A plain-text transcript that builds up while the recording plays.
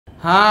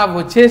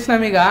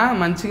వచ్చేసినాం ఇక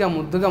మంచిగా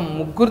ముద్దుగా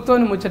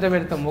ముగ్గురితోని ముచ్చట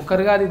పెడతాం.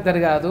 ఒకరు కాదు ఇద్దరు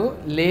కాదు,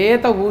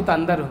 లేత ఊత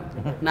అందరూ.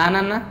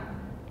 నానన్న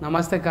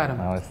నమస్తే కారం.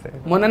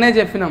 మొన్ననే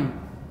చెప్పినాం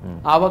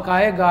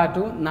ఆవకాయ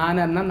ఘాటు,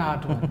 నానన్న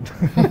నాటు.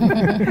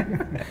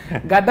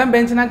 గడ్డం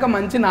పెంచినాక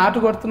మంచి నాటు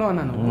కొడుతున్నావు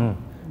అన్నాను.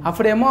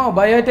 అప్పుడేమో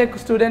బయోటెక్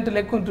స్టూడెంట్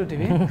లెక్క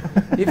ఉంటుంటివి,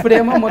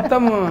 ఇప్పుడేమో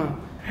మొత్తం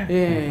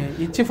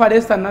ఇచ్చి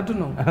పడేస్తా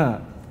అన్నట్టున్నావు.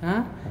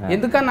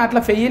 ఎందుకన్నా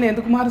అట్లా ఫెయ్యిని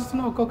ఎందుకు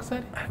మారుస్తున్నావు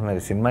ఒక్కొక్కసారి? మరి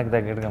సినిమాకి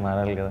తగ్గట్టుగా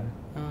మారాలి కదా.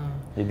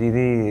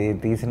 ఇది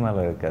ఈ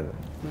సినిమాలో కాదు,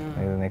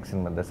 నెక్స్ట్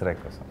సినిమా దసరా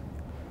కోసం.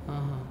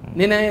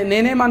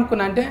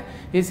 నేనేమనుకున్నా అంటే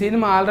ఈ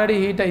సినిమా ఆల్రెడీ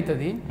హీట్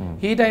అవుతుంది,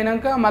 హీట్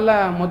అయినాక మళ్ళీ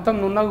మొత్తం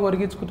నున్నగా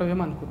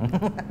ఒరిగించుకుంటావేమో అనుకున్నా.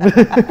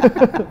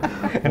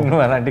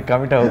 నువ్వు అలాంటి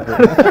కమిట్ అవుతుంది.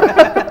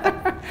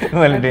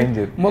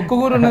 మొక్కు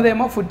కూడా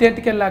ఉన్నదేమో ఫుట్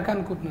ఎంటికెళ్ళాక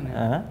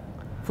అనుకుంటున్నాను.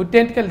 ఫుట్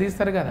ఎంటికెళ్ళి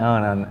తీస్తారు కదా.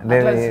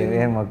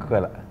 ఏం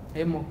మొక్కుకోవాలా,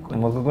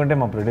 మొక్కుకుంటే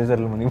మా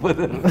ప్రొడ్యూసర్లు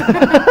మునిగిపోతారు.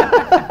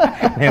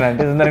 నేను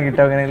అంటే సుందరం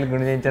గిట్టగానే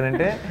గుండె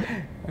చేయించానంటే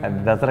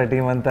దసరా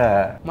టీం అంతా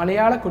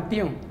మలయాళ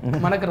కుట్టియం,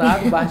 మనకు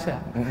రాదు భాష.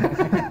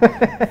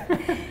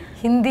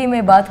 हिंदी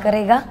में बात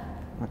करेगा?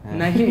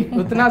 नहीं,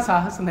 उतना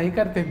साहस नहीं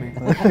करते मैं.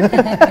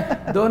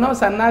 दोनों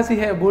सन्यासी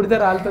है, बूढ़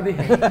डालती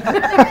है.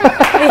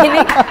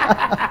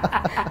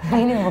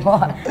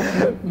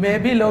 मैं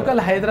भी लोकल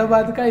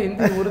हैदराबाद का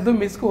हिंदी उर्दू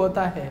मिक्स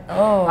होता है,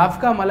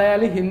 आपका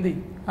मलयाली हिंदी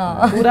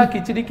पूरा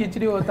खिचड़ी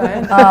खिचड़ी होता है.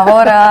 हो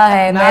रहा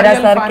है मेरा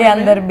सर के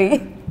अंदर भी.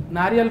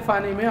 नारियल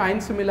पानी में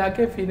आइंस मिला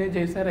के पीने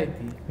जैसा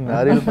रहती है.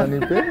 नारियल पानी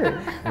पे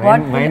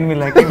वाइन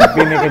मिला के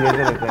पीने के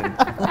जैसा रहता है.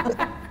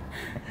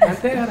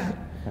 అంతే కదా.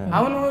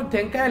 అవును,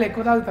 టెంకాయలు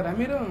ఎక్కువ తాగుతారా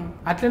మీరు?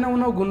 అట్లనే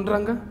ఉన్నావు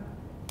గుండ్రంగా.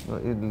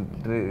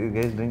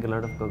 guys drink a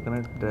lot of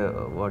coconut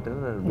water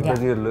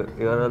because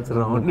you are also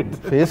rounded.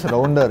 Face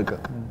rounder ka.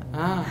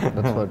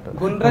 That's what.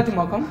 గుండ్రటి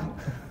ముఖం,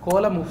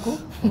 కోల ముక్కు,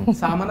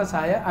 సామన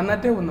సాయ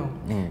అన్నట్టే ఉన్నావు.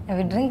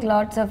 We drink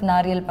lots of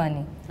nariyal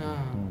pani.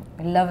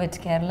 We love it.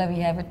 Kerala we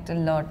have it a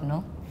lot, no?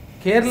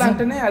 Kerala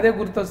అంటేనే అదే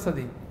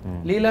గుర్తొస్తుంది.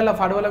 నీళ్ళ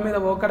పడవల మీద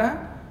పోకడ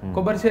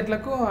కొబ్బరి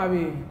చెట్లకు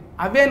అవి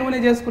అవే నూనె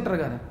చేసుకుంటారు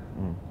కదా.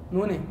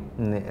 నూనె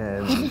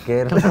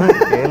Kerala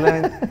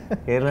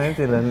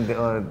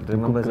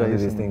remembers all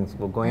these things,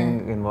 going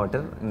in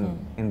water,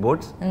 in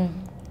boats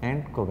and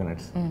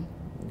coconuts.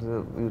 So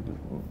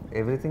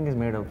everything is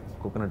made of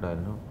coconut oil,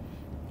 no?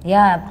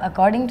 Yeah,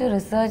 according to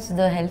research,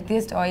 the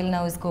healthiest oil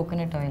now is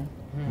coconut oil.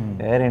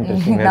 Very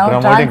interesting. We are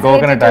promoting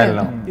coconut oil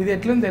now. ఇది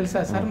ఎట్లుంది తెలుసా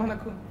sir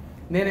మనకు?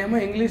 నేనేమో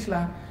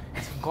ఇంగ్లీష్లో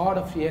God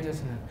of fears,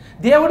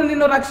 దేవుడు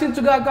నిన్ను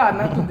రక్షించుగాక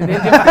అన్నట్టుంది.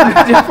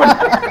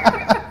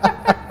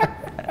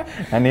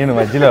 నేను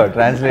మధ్యలో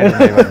ట్రాన్స్లేట్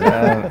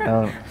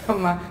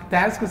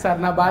థ్యాంక్స్ సార్,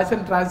 నా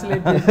భాషను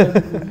ట్రాన్స్లేట్ చేశారు.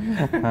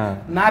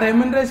 నా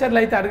రెమ్యునరేషన్లు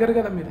అయితే అడగరు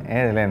కదా మీరు?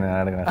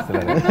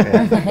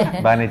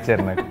 బాగా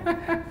ఇచ్చారు నాకు.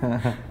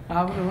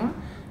 అవును,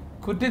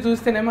 కుట్టి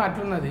చూస్తేనేమో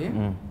అట్లున్నది,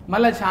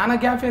 మళ్ళీ చాలా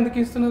గ్యాప్ ఎందుకు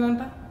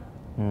ఇస్తున్నదంట?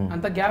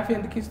 అంత గ్యాప్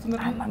ఎందుకు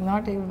ఇస్తున్నారు?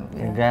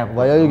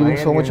 Why are you giving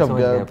so much of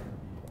gap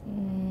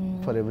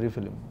for every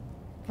film?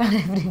 For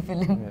every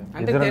film.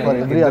 అంటే For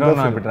every other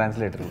film.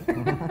 Translator.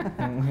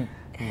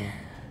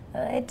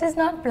 It is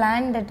not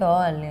planned at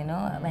all, you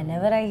know.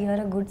 Whenever I hear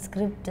a good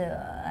script,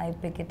 I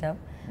pick it up.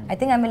 I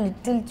think I'm a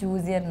little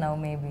choosier now,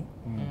 maybe.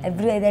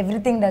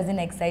 Everything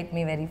doesn't excite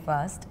me very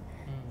fast.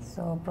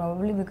 So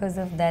probably because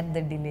of that,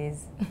 the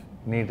delays.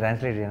 నీ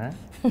translate చేయనా?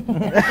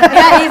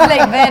 Yeah, he's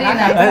like very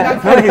nice.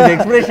 His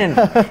expression.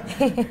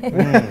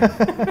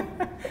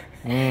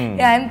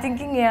 Yeah, I'm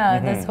thinking,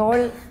 this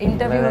whole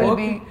interview will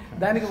be.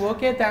 దానికి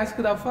okay thanks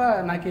తప్ప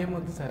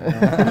నాకేమొద్దు sir.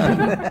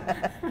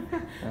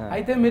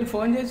 అయితే మీరు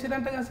phone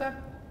చేసిరంట కదా sir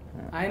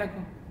ఆయనకు,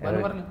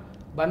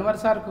 బన్వర్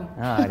సార్కు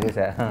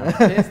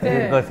చేస్తే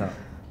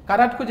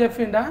కరెక్ట్కు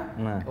చెప్పిండా?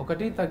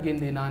 ఒకటి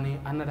తగ్గింది నాని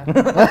అన్నడా?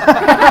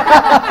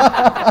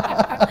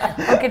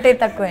 ఒకటే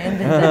తక్కువ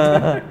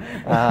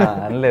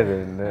అనలేదు.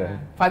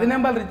 10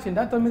 నెంబర్లు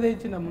ఇచ్చిండా 9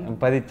 ఇచ్చిండా?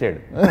 10 ఇచ్చాడు.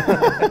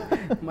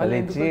 మళ్ళీ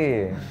ఇచ్చి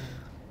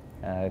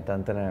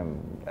తనతో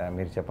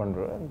మీరు చెప్పండి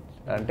బ్రో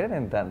అంటే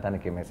నేను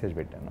తనకి మెసేజ్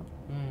పెట్టాను.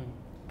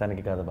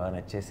 తనకి కథ బాగా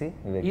నచ్చేసి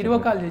వీడియో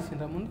కాల్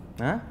చేసిండ్రా ముందు?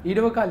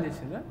 వీడియో కాల్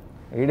చేసిండ్రా?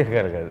 వీడియో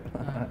కాల్ కాదు,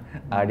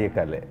 ఆడియో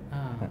కాలే.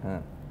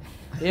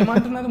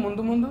 ఏమంటున్నది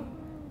ముందు ముందు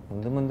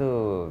ముందు ముందు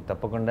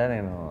తప్పకుండా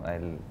నేను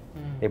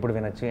ఎప్పుడు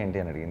వినొచ్చు ఏంటి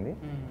అని అడిగింది.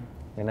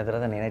 విన్న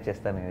తర్వాత నేనే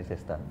చేస్తా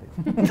అంతే.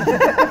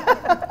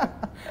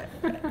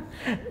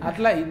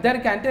 అట్లా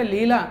ఇద్దరికి అంటే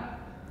లీలా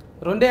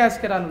 2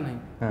 ఆస్కరాలు ఉన్నాయి,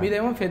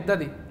 మీదేమో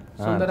పెద్దది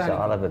సుందరాంగి,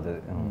 చాలా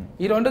పెద్దది.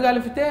 ఈ 2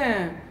 కలిపితే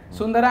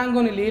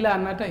సుందరాంగుని లీల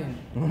అన్నట్టు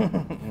అయింది.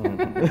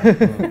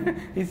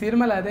 ఈ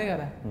సినిమాలు అదే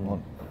కదా.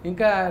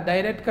 ఇంకా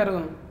డైరెక్టర్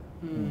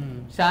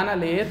చాలా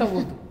లేత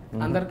ఊదు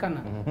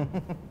అందరికన్నా.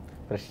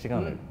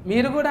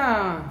 మీరు కూడా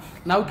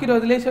నౌకిరి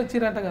వదిలేసి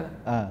వచ్చిరంట కదా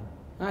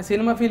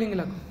సినిమా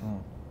ఫీలింగ్లకు.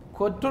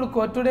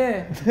 కొట్టుడే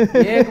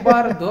 1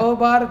 బార్ 2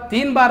 బార్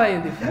 3 బార్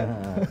అయింది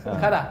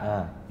కదా.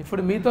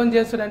 ఇప్పుడు మీతో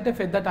చేసుడంటే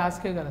పెద్ద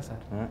టాస్కే కదా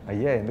సార్.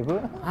 అయ్యా ఎందుకు?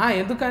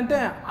 ఎందుకంటే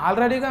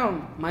ఆల్రెడీగా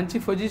మంచి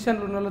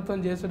పొజిషన్లు ఉన్న వాళ్ళతో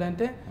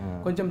చేసుడంటే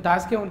కొంచెం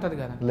టాస్కే ఉంటుంది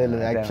కదా. లేదు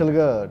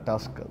యాక్చువల్గా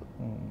టాస్క్ కాదు,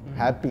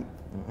 హ్యాపీ.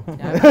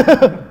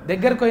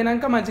 దగ్గరకు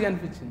పోయినాక మంచిగా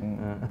అనిపించింది.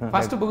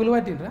 ఫస్ట్ బుగులు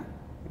పట్టిండ్రా?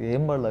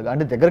 ఏం పడలేదు,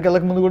 అంటే దగ్గరికి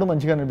వెళ్ళక ముందు కూడా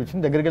మంచిగా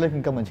అనిపించింది, దగ్గరికి వెళ్ళక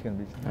ఇంకా మంచిగా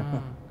అనిపించింది.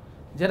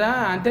 జరా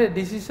అంటే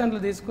డిసిషన్లు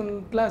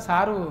తీసుకుంట్లా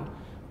సారు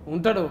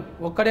ఉంటాడు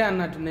ఒక్కడే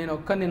అన్నట్టు, నేను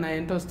ఒక్కడిని నా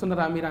ఏంటి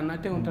వస్తున్నారా మీరు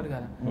అన్నట్టే ఉంటాడు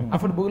కదా.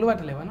 అప్పుడు బుగులు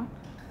పట్టలేవను?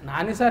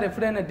 నాని సార్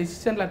ఎప్పుడైనా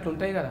డిసిషన్లు అట్లా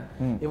ఉంటాయి కదా,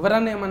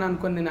 ఎవరన్నా ఏమని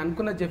అనుకోని నేను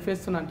అనుకున్న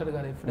చెప్పేస్తున్నా అంటాడు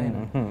కదా ఎప్పుడైనా.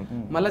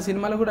 మళ్ళీ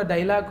సినిమాలో కూడా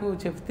డైలాగ్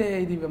చెప్తే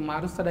ఇది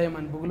మారుస్తాడా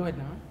ఏమని బుగులు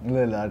పట్టినా?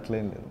 లేదు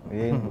అట్లేం లేదు,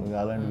 ఏం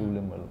అలాంటి బుగులు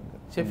ఏం పడలేదు.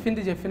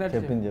 చెప్పినట్టే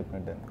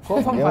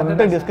కోపం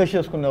డిస్కస్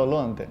చేసుకునే వాళ్ళు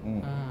అంతే.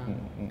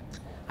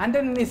 అంటే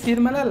నీ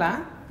సినిమాల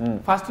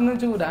ఫస్ట్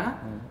నుంచి కూడా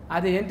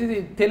అది ఏంటిది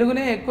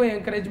తెలుగునే ఎక్కువ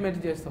ఎంకరేజ్మెంట్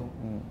చేస్తావు,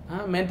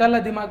 మెంటల్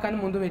దిమాక్ అని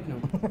ముందు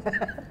పెట్టినావు.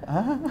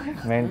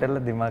 మెంటల్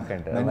దిమాక్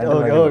అంటే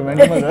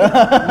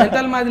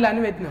మెంటల్ మాదిలి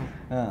అని పెట్టినావు,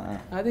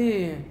 అది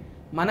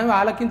మనం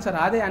ఆలకించరు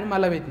అదే అని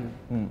మళ్ళీ పెట్టినావు.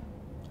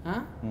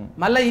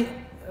 మళ్ళీ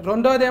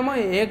రెండోదేమో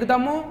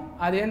ఏకదము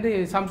అదేంటి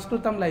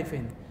సంస్కృతం లైఫ్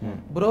అయింది.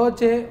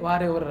 బ్రోచే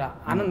వారెవర్రా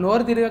అన్నం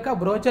నోరు తిరగక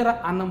బ్రోచే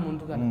అన్నం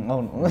ముందుగా,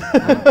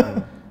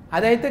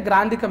 అదైతే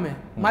గ్రాంధికమే.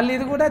 మళ్ళీ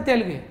ఇది కూడా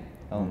తెలుగే,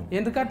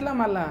 ఎందుకట్లా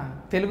మళ్ళా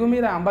తెలుగు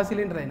మీద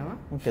అంబాసిలిండర్ అయినావా?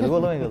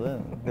 తెలుగులోనే కదా,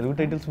 తెలుగు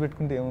టైటిల్స్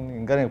పెట్టుకుంటే ఏముంది.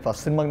 ఇంకా నేను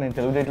ఫస్ట్ సినిమాకి నేను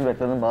తెలుగు టైటిల్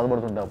పెట్టాలని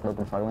బాధపడుతుంటా,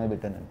 అప్పుడప్పుడు సగమే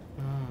పెట్టాను.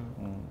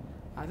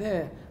 అదే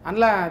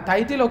అందులో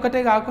టైటిల్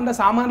ఒకటే కాకుండా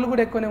సామాన్లు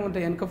కూడా ఎక్కువనే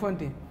ఉంటాయి. వెనక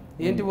ఫోన్టి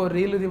ఏంటి ఓ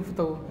రీలు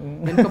దింపుతావు,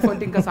 వెనక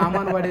ఫోన్టి ఇంకా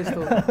సామాను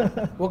పడేస్తావు,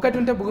 ఒకటి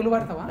ఉంటే బుగులు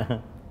పడతావా?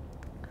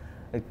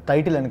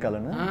 టైటిల్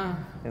వెనకాలనా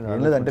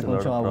ఏం లేదంటే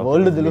కొంచెం ఆ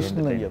వరల్డ్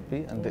తెలుస్తుందని చెప్పి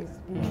అంతే.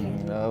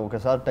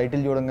 ఒకసారి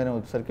టైటిల్ చూడంగానే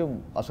వచ్చేసరికి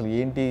అసలు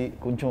ఏంటి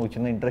కొంచెం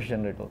చిన్న ఇంట్రెస్ట్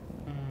జనరేట్ అవుతుంది.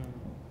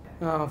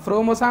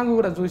 ప్రోమో సాంగ్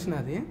కూడా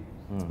చూసినది,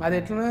 అది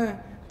ఎట్లా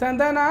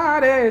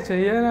తందనారే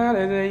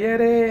చెయ్యనారే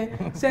చెయ్యరే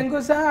శంకు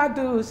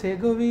సాటు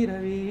సెగు వీర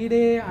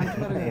వీరే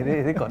అంటున్నారు.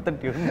 ఇది కొత్త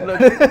ట్యూన్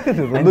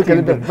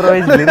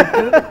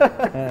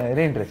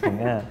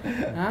ఇంట్రెస్టింగ్.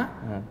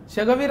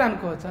 సెగవీర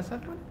అనుకోవచ్చా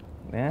సార్?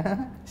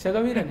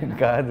 సెగవీర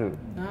కాదు,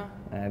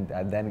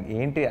 దానికి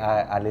ఏంటి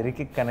ఆ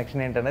లిరిక్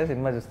కనెక్షన్ ఏంటనేది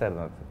సినిమా చూస్తారు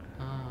నాకు.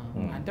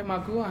 అంటే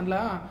మాకు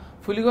అందులో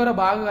పులిగోర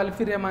బాగా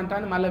కలిపిరేమంటా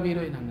అని మళ్ళీ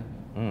హీరోయిన్ అన్నది.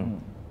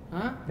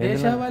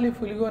 దేశావాలి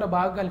పులిగోర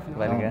బాగా కలిపి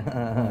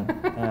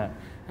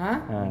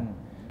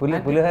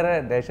పులిహోర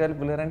దేశావాలి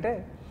పులిహోర అంటే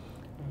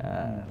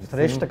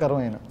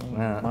శ్రేష్టకరమైన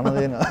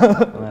మనదేనా.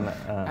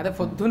 అదే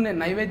పొద్దున్నే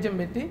నైవేద్యం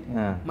పెట్టి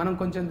మనం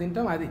కొంచెం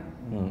తింటాం, అది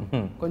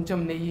కొంచెం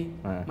నెయ్యి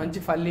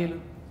మంచి పల్లీలు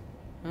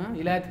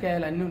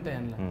ఇలాయతికాయలు అన్నీ ఉంటాయి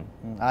అందులో.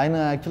 ఆయన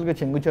యాక్చువల్గా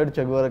చెంగుచాడు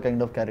చెగువర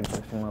కైండ్ ఆఫ్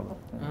క్యారెక్టర్ సినిమాలో.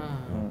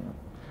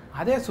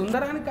 అదే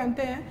సుందరానికి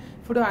అంటే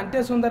ఇప్పుడు అంటే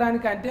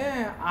సుందరానికి అంటే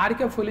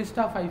ఆడికే ఫుల్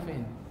స్టాఫ్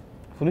అయిపోయింది.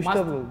 ఫుల్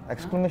స్టాప్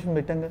ఎక్స్ప్లెనేషన్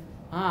పెట్టాం.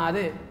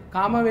 అదే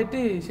కామ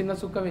పెట్టి చిన్న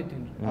సుక్క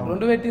పెట్టిండ్రు,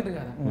 రెండు పెట్టిండ్రు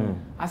కదా.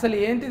 అసలు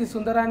ఏంటిది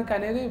సుందరానికి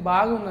అనేది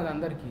బాగా ఉన్నది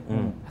అందరికి.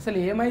 అసలు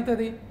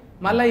ఏమైతుంది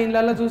మళ్ళీ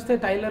ఇళ్ళల్లో చూస్తే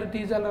టైలర్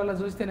టీజర్లలో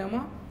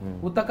చూస్తేనేమో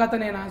ఉత్త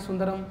కథనేనా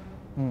సుందరం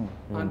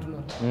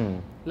అంటున్నారు.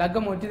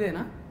 లగ్గం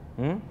వచ్చిదేనా?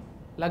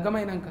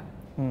 లగ్గమైనాక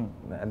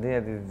అది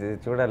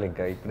చూడాలి,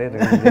 ఇంకా ఇప్పుడే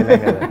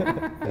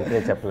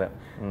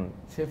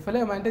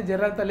చెప్పలేమంటే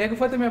జర్రంతా,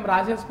 లేకపోతే మేము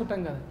రాసేసుకుంటాం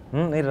కదా.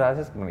 మీరు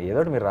రాసేసుకున్నాం ఏదో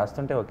మీరు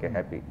రాస్తుంటే ఓకే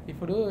హ్యాపీ.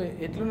 ఇప్పుడు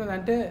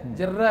ఎట్లున్నదంటే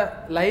జర్ర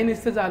లైన్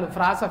ఇస్తే చాలు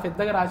ఫ్రాస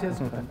పెద్దగా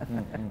రాసేసుకుంటాం.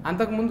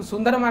 అంతకు ముందు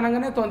సుందరం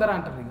అనగానే తొందర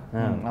అంటారు.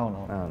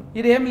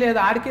 ఇది ఏం లేదు,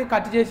 ఆడికే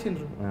కట్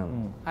చేసిండ్రు.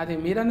 అది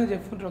మీరన్నా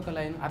చెప్పుకుంటారు, ఒక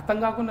లైన్ అర్థం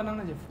కాకుండా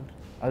చెప్పుకుంటారు.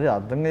 అది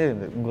అర్థం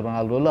ఇంకో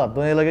 4 రోజులు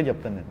అర్థమయ్యేలాగే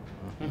చెప్తాను నేను.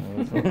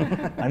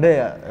 అంటే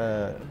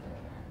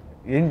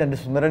ఏంటంటే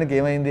సుందరానికి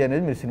ఏమైంది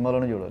అనేది మీరు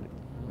సినిమాలోనే చూడాలి.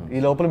 ఈ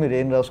లోపల మీరు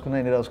ఏం రాసుకున్నా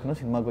ఎన్ని రాసుకున్నా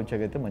సినిమాకి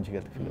వచ్చాకైతే మంచిగా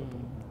ఫీల్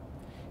అవుతుంది.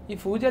 ఈ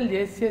పూజలు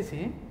చేసి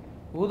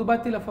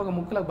ఊదుబత్తిల పొగ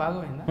ముక్కులకు బాగా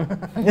పోయిందా?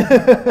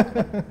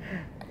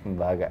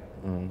 బాగా.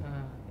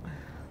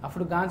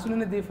 అప్పుడు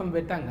గాంచులోనే దీపం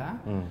పెట్టంగా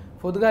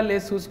పొద్దుగా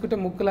లేచి చూసుకుంటే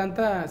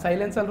ముక్కులంతా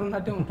సైలెన్సర్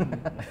ఉన్నట్టే ఉంటుంది.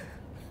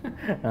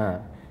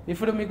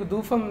 ఇప్పుడు మీకు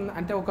ధూపం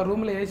అంటే ఒక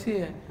రూమ్లో వేసి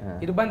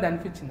ఇబ్బంది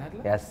అనిపించింది?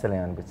 అట్లా అసలు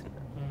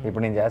ఏమనిపించలేదు.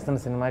 ఇప్పుడు నేను చేస్తున్న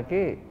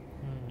సినిమాకి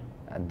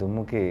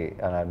దుమ్ముకి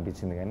అలా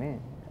అనిపించింది, కానీ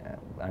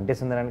అంటే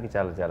సుందరానికి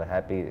చాలా చాలా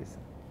హ్యాపీ,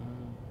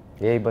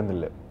 ఏ ఇబ్బందులు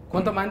లేవు.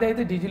 కొంతమంది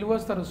అయితే డీజిల్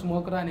పోస్తారు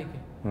స్మోక్ రానికి.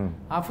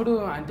 అప్పుడు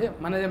అంటే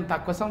మనదేం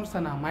తక్కువ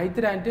సంస్థనా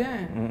మైత్రి అంటే,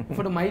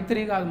 ఇప్పుడు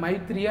మైత్రి కాదు మై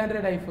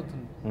 300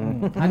 అయిపోతుంది,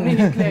 అన్ని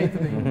హిట్లే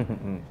అవుతున్నాయి.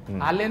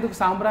 వాళ్ళు ఎందుకు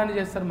సాంబ్రాన్ని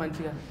చేస్తారు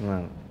మంచిగా.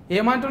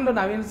 ఏమంటుండ్రు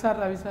నవీన్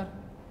సార్ రవి సార్?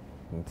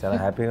 చాలా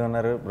హ్యాపీగా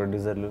ఉన్నారు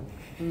ప్రొడ్యూసర్లు.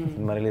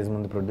 సినిమా రిలీజ్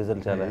ముందు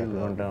ప్రొడ్యూసర్లు చాలా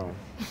హ్యాపీగా ఉంటాం,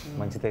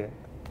 మంచిదే.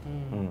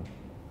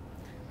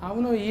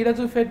 అవును, ఈడ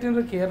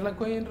చూపెట్టిండ్రు, కేరళకు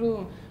పోయినరు,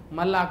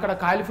 మళ్ళీ అక్కడ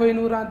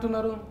కాలిపోయినూరు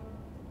అంటున్నారు.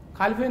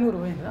 కాలిపోయినూరు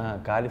పోయినరా?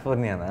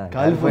 కాలిఫోర్నియానా?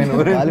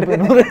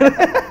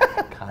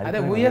 అదే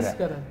యుఎస్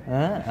కదా,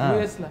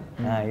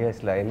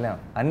 యుఎస్లో వెళ్ళాం,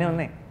 అన్నీ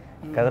ఉన్నాయి.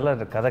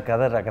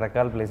 కథ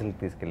రకరకాల ప్లేసులకు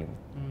తీసుకెళ్ళింది.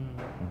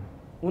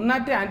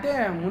 ఉన్నట్టే అంటే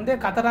ముందే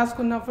కథ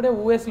రాసుకున్నప్పుడే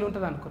యూఎస్లో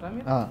ఉంటుంది అనుకురా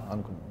మీరు?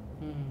 అనుకున్నా.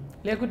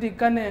 లేకుంటే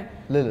ఇక్కడనే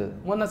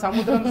మొన్న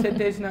సముద్రం సెట్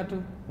చేసినట్టు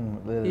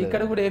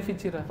ఇక్కడ కూడా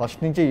వేపిచ్చిరా?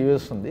 ఫస్ట్ నుంచి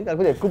యూఎస్ ఉంది,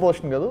 కాకపోతే ఎక్కువ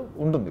పోర్షన్ కాదు,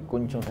 ఉంటుంది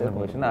కొంచెం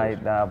పోర్షన్.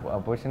 ఆ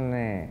పోర్షన్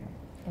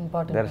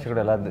దర్శకుడు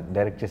ఎలా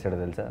డైరెక్ట్ చేశాడో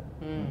తెలుసా?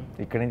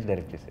 ఇక్కడి నుంచి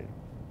డైరెక్ట్ చేశాడు.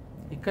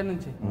 ఇక్కడ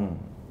నుంచి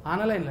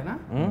ఆన్లైన్లోనా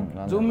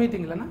జూమ్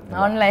మీటింగ్లోనా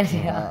ఆన్లైన్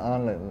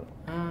ఆన్లైన్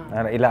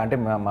ఇలా అంటే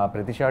మా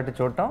ప్రతి షాట్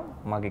చూడటం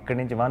మాకు ఇక్కడి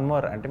నుంచి 1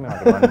 more అంటే మేము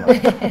అక్కడ 1 more.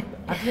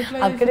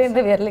 అక్కడేంటే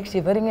wear like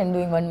shivering and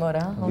doing 1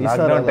 more.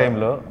 Lockdown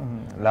టైంలో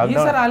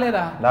వీసా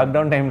రాలేదా?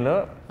 లాక్డౌన్ టైంలో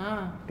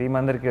టీం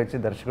అందరికి వచ్చి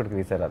దర్శకుడికి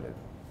వీసా రాలేదు.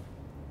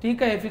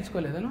 టీకా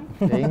వేయించుకోలేదను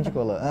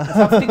చేయించుకోవాలా?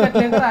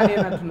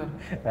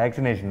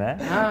 వ్యాక్సినేషన్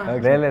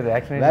లేదు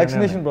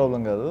వ్యాక్సినేషన్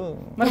ప్రాబ్లం కాదు,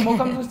 మరి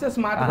ముఖం చూస్తే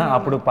స్మార్ట్.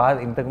 అప్పుడు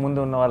ఇంతకు ముందు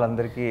ఉన్న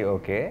వాళ్ళందరికీ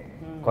ఓకే,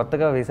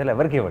 కొత్తగా వీసాలు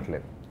ఎవరికి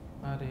ఇవ్వట్లేదు.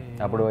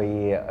 అప్పుడు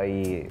ఈ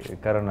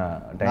కరోనా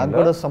టైంలో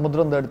కూడా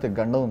సముద్రం దాటితే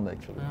గండ ఉంది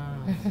యాక్చువల్లీ.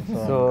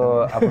 సో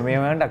అప్పుడు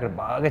మేమేమంటే అక్కడ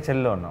బాగా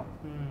చలిలో ఉన్నాం.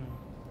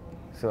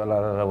 సో అలా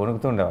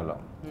వణుకుతుండే వాళ్ళం.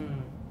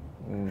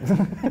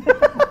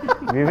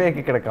 వివేక్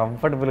ఇక్కడ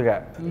కంఫర్టబుల్గా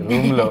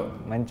రూమ్లో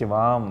మంచి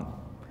వామ్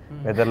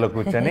వెదర్లో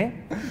కూర్చొని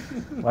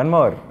 1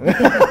 more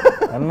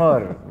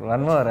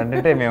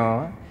అంటే మేము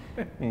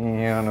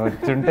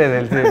వచ్చుంటే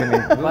తెలిసి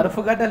బర్ఫ్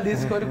గడ్డలు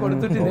తీసుకొని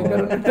కొడుతుంటే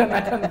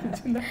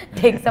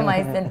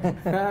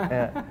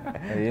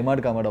ఏ మాట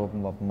కామాట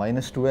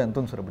 -2 ఎంత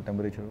ఉంది సార్ అప్పుడు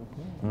టెంపరేచర్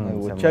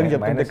వచ్చాక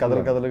చెప్తుంటే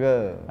కథలు కథలుగా.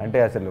 అంటే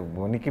అసలు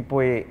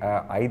వణికిపోయి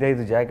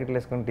 5 జాకెట్లు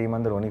వేసుకొని టీం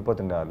అందరూ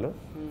వణికిపోతుండే వాళ్ళు.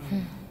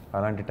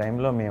 అలాంటి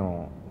టైంలో మేము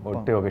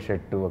ఒట్టి ఒక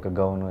షర్టు ఒక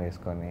గౌను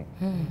వేసుకొని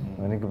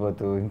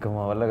వణికిపోతూ ఇంకా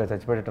మా వల్ల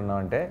చచ్చిపెట్టున్నాం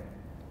అంటే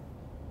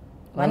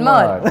 1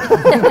 more.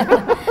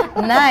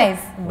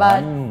 Nice,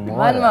 but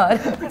 1 more.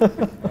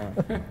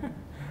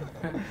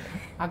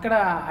 అక్కడ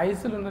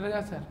ఐసులు ఉన్నారు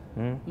కదా సార్,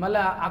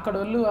 మళ్ళీ అక్కడ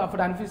వాళ్ళు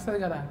అప్పుడు అనిపిస్తుంది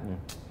కదా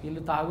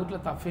వీళ్ళు తాగుట్లో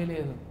తప్పే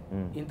లేదు,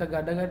 ఇంత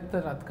గడ్డగట్టితే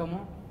రతకము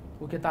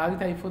ఓకే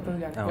తాగితే అయిపోతుంది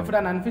కానీ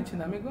ఎప్పుడైనా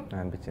అనిపించిందా మీకు?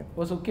 అనిపించింది. ఓ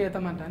సుక్కి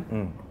ఏతామంట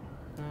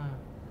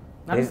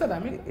నడుస్తుందా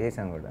మీకు?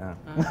 వేసాం కూడా.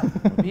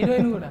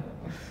 హీరోయిన్ కూడా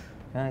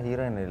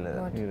హీరోయిన్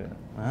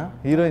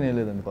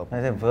లేదండి పాప.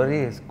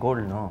 Very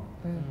cold no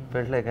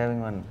felt like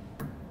having one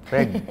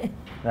peg.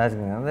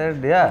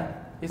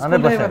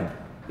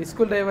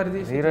 School driver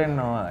heroine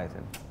no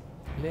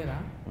లేరా?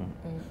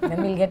 Then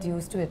we'll get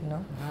used to it, no?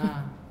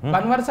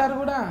 Bhanwar sir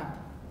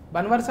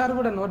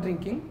కూడా నో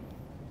డ్రింకింగ్.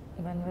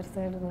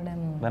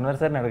 Banwar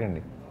సార్ని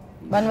అడగండి.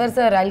 Banwar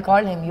sir, I'll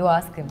call him, you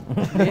ask him.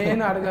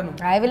 నేను అడగను.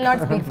 I will not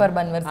speak for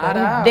Banwar sir.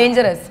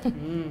 Dangerous.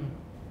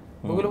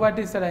 బుగులు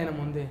పట్టిస్తాడు ఆయన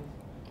ముందే.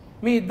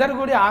 మీ ఇద్దరు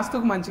కూడా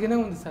ఆస్తుకు మంచిగానే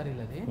ఉంది సార్.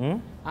 ఇలాది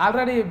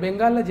ఆల్రెడీ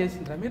బెంగాల్లో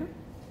చేసిండ్రా మీరు?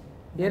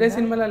 వేరే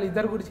సినిమాలు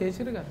ఇద్దరు కూడా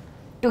చేసిరు కదా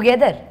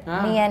together,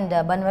 me and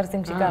Banwar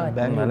Singh Shekhawat.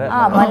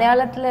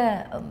 Malayalatla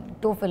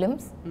 2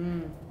 films.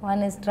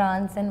 One is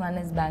Trans and one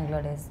is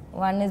Bangalore Days.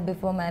 One is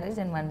before marriage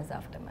and one is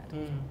after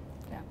marriage.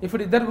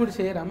 ఇప్పుడు ఇద్దరు కూడా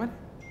చేయరా మరి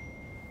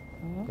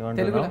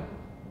తెలుగులో?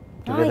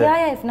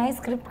 Yeah, if nice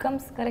script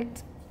comes, correct.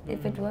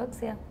 If it works,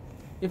 yeah.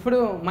 ఇప్పుడు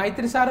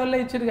మైత్రి sir వాళ్ళే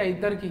ఇచ్చారుగా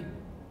ఇద్దరికి.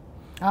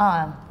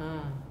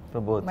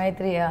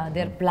 మైత్రి,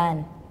 their plan.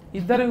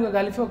 ఇద్దరు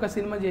కలిసి ఒక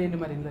సినిమా చేయండి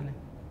మరి ఇందులోనే.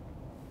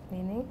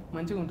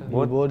 మంచిగా ఉంటుంది.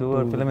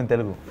 Film in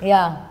Telugu.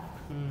 Yeah.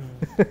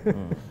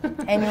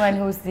 Anyone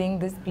who's seeing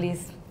this,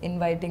 please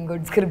inviting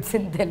good scripts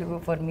in Telugu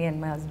for me and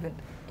my husband.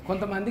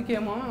 కొంతమందికి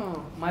ఏమో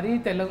మరీ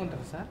తెల్లగా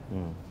ఉంటారు సార్,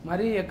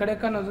 మరి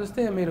ఎక్కడెక్కడ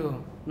చూస్తే మీరు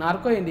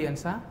నార్కో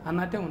ఇండియన్సా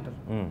అన్నట్టే ఉంటారు.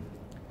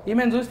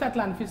 ఈమెను చూస్తే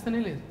అట్లా అనిపిస్తూనే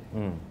లేదు,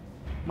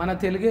 మన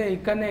తెలుగే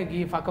ఇక్కడనే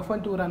ఈ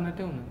ఫకఫన్ టూర్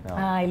అన్నట్టే ఉన్నది.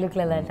 I look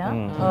like that, huh?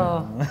 Oh,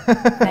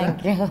 thank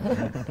you.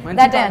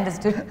 That I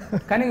understood.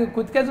 కానీ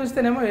కుతికే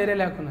చూస్తేనేమో వేరే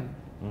లేకున్నది,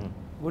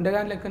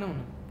 గుండెగాని లెక్కనే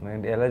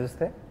ఉన్నది. ఎలా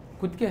చూస్తే?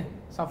 కుతికే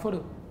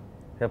సఫుడు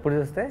ఎప్పుడు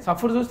చూస్తే?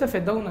 సఫుడు చూస్తే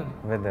పెద్దగా ఉన్నది,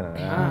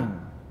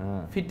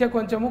 ఫిట్టే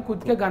కొంచెము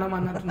కుతికే ఘనం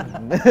అన్నట్టున్నది.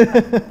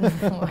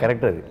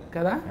 కరెక్ట్ అది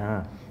కదా?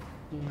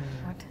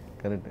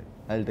 Correct.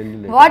 I'll tell you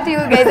later. What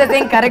you guys are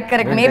saying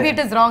correct. Maybe it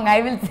is wrong, I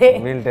will say.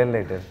 We'll tell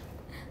later.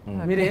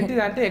 మీరు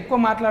ఏంటిది అంటే ఎక్కువ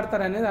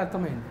మాట్లాడతారు అనేది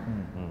అర్థమైంది.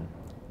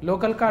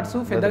 లోకల్ కార్డ్స్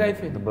పెద్దగా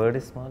అయిపోయింది. The bird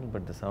is small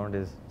but the sound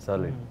is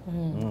solid.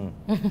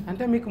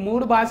 అంటే మీకు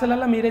 3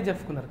 భాషలలో మీరే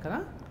చెప్పుకున్నారు కదా?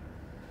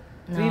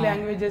 3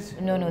 languages.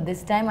 No,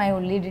 this time I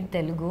only did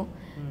Telugu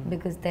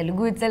because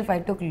Telugu itself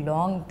I took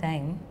long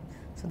time,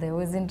 so there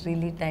wasn't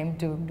really time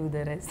to do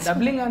the rest.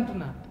 Dubbing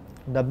అంటున్నా.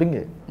 Dubbing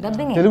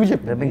Telugu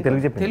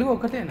చెప్పు. తెలుగు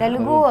ఒకటేనా?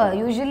 Telugu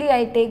usually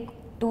I take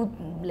 2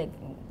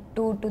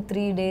 to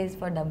 3 days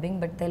for dubbing,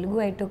 but Telugu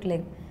I took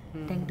like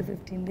 10 to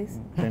 15 days.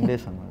 10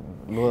 days అన్న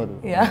lower.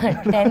 Yeah,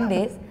 10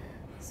 days.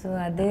 So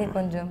అదే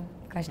కొంచెం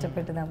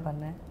కష్టపెట్టుదాం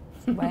పన్నా.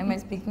 Why am I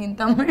speaking in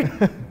Tamil?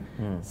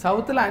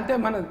 సౌత్లో అంటే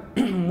మన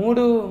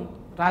 3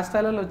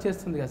 రాష్ట్రాలలో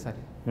వచ్చేస్తుంది కదా సార్,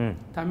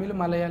 తమిళ్,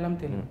 మలయాళం,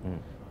 తెలుగు.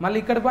 మళ్ళీ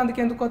ఇక్కడ బందికి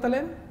ఎందుకు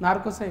వస్తలేదు?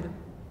 Narco side.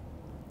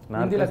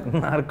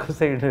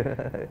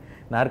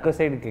 నార్కో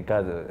సైడ్కి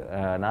కాదు,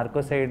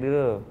 నార్కో సైడ్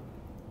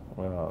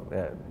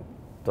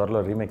త్వరలో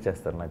రీమేక్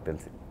చేస్తారు నాకు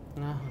తెలిసి.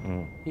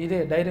 ఇదే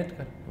డైరెక్ట్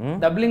గా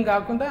డబ్లింగ్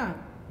కాకుండా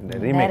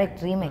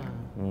డైరెక్ట్ రీమేక్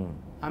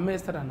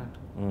అమ్మేస్తారు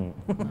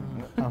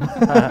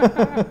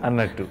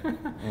అన్నట్టు.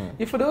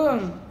 ఇప్పుడు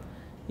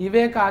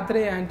ఇవే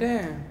కాత్రే అంటే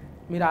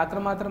మీరు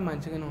ఆత్రం మాత్రం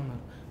మంచిగానే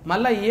ఉన్నారు,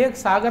 మళ్ళీ ఏ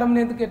సాగరం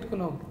ఎందుకు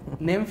ఎట్టుకున్నావు?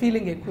 నేమ్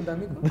ఫీలింగ్ ఎక్కువదా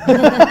మీకు?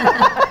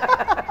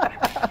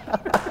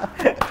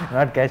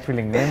 Not cash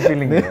feeling, name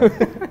feeling.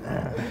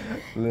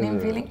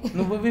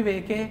 నువ్వు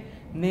వివేకే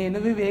నేను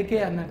వివేకే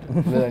అన్నట్టు.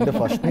 లేదంటే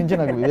ఫస్ట్ నుంచి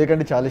నాకు వివేక్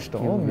అంటే చాలా ఇష్టం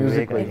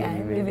music.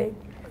 Vivek.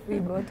 We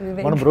both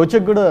Vivek. మన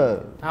బ్రోచెక్ కూడా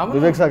అవును.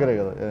 వివేక్ సాగరే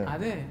కదా.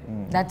 అదే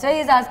That's why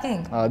he's asking.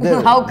 అదే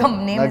How come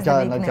name నాకు is the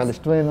నాకు చాలా weakness?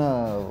 ఇష్టమైన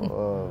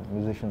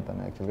మ్యూజిషియన్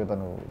తను. యాక్చువల్గా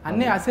తను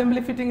అన్ని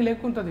అసెంబ్లీ ఫిట్టింగ్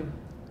లేకుంటుంది,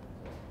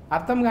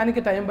 అర్థం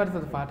కానికి టైం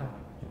పడుతుంది పాట.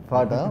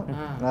 పాట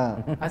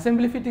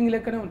అసెంబ్లీ ఫిట్టింగ్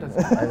లెక్కనే ఉంటుంది.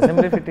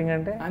 అసెంబ్లీ ఫిట్టింగ్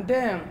అంటే అంటే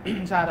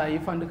సారా ఈ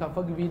ఫండ్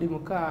కప్పకి వీడి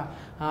ముక్క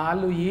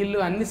వాళ్ళు వీళ్ళు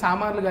అన్ని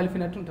సామాన్లు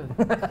కలిపినట్టు ఉంటుంది.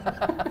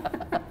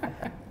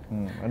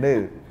 అంటే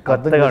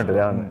కొత్తగా ఉంటుంది.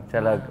 అవును,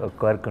 చాలా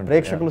వర్క్ ఉంటుంది.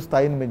 ప్రేక్షకులు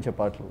స్థాయిని పెంచే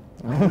పాటలు.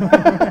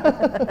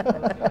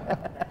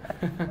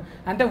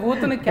 అంటే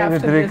ఊతుని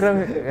క్యాప్చర్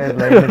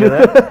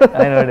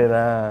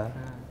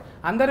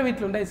అందరూ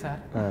ఇట్లుంటాయి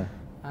సార్.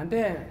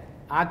 అంటే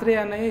ఆత్రేయ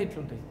అన్నయ్య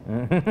ఇట్లుంటాయి.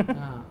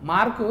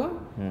 మార్కు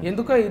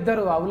ఎందుకో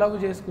ఇద్దరు అవులవు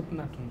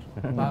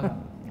చేసుకుంటున్నట్టు బాగా.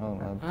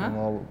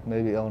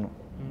 మేబీ అవును.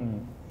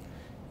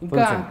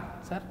 ఇంకా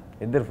సార్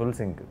ఇద్దరు ఫుల్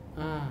సింక్.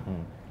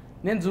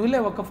 నేను చూడలే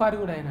ఒక్కసారి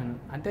కూడా అయినాను,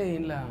 అంటే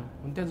ఇలా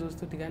ఉంటే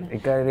చూస్తుంటే కానీ.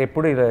 ఇక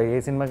ఎప్పుడు ఇలా ఏ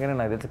సినిమాకైనా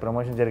నాకు తెలిసి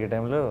ప్రమోషన్ జరిగే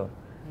టైంలో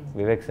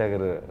వివేక్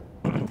సాగర్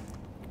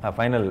ఆ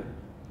ఫైనల్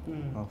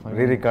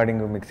రీ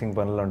రికార్డింగ్ మిక్సింగ్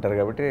పనులు ఉంటారు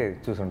కాబట్టి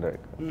చూసుంటారు.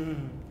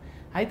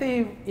 అయితే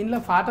ఇంట్లో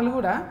పాటలు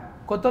కూడా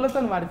కొత్తలతో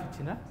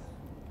వాడిపించిందా?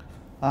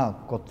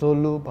 కొత్త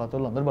వాళ్ళు పాత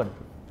వాళ్ళు అందరూ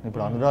పాడారు.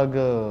 ఇప్పుడు అనురాగ్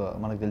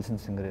మనకు తెలిసిన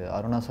సింగర్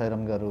అరుణా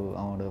సాయిరామ్ గారు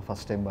ఆవిడ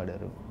ఫస్ట్ టైం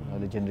పాడారు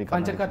లెజెండరీ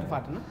పంచకట్టు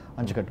పాటనా?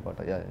 అంచుకట్టు పాట.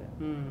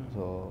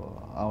 సో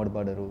ఆవిడ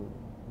పాడారు.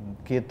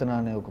 కీర్తన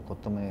అనే ఒక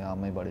కొత్త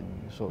అమ్మాయి పాడింది.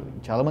 సో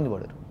చాలా మంది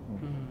పాడారు.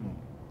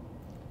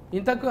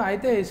 ఇంతకు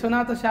అయితే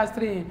విశ్వనాథ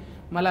శాస్త్రి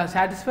మళ్ళీ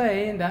సాటిస్ఫై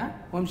అయ్యిందా?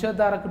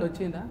 వంశోద్ధారకుడు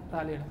వచ్చిందా?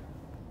 రాలేడా?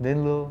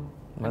 దేనిలో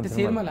అంటే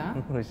సినిమాలా?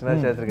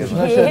 విశ్వనాథ్ శాస్త్రి గారు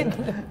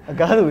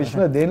కాదు,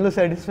 విశ్వనాథ్ దేనిలో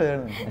సాటిస్ఫై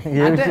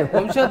అంటే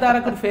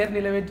వంశోద్ధారకుడు ఫేర్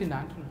నిలబెట్టిందా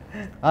అంటున్నా?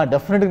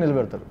 డెఫినెట్గా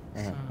నిలబెడతారు.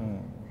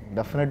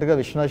 డెఫినెట్గా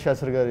విశ్వనాథ్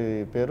శాస్త్రి గారి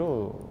పేరు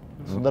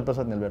సుందర్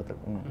ప్రసాద్ నిలబెడతారు.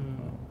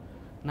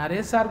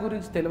 నరేష్ సార్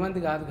గురించి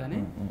తెలియంది కాదు కానీ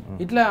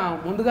ఇట్లా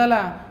ముందుగాల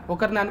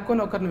ఒకరిని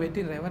అనుకుని ఒకరిని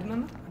పెట్టిర్రు.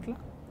 ఎవరినన్నా అట్లా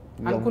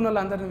అనుకున్న వాళ్ళు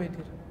అందరిని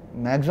పెట్టిర్రు.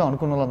 మ్యాక్సిమం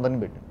అనుకున్న వాళ్ళందరినీ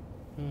పెట్టాను.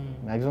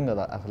 మ్యాక్సిమం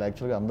కదా అసలు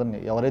యాక్చువల్గా అందరినీ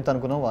ఎవరైతే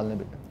అనుకున్నామో వాళ్ళని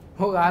పెట్టాను.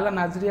 వాళ్ళ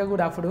నజరియా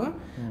కూడా అప్పుడు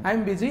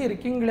ఐఎమ్ బిజీ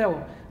ఇరికింగ్ లేవు,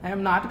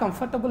 ఐఎమ్ నాట్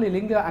కంఫర్టబుల్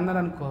ఇలింగ్ అన్నారు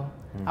అనుకో,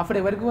 అప్పుడు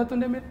ఎవరికి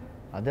పోతుండే మీరు?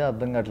 అదే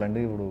అర్థం కావట్లండి.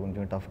 ఇప్పుడు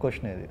కొంచెం టఫ్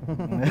క్వశ్చన్ అది.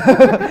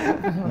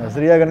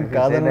 నజరియా కనుక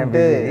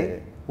కాదంటే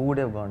who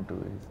would have gone to?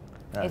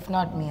 If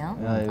not me,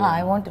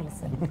 I want to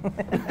listen.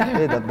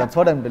 That's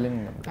what I'm telling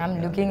you. I'm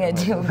looking at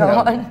you. Go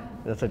on.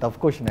 That's a tough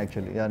question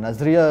actually.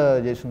 Nazriya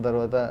చేసిన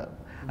తర్వాత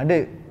అంటే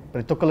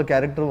ప్రతి ఒక్కళ్ళ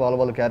క్యారెక్టర్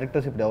వాళ్ళ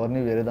characters ఇప్పుడు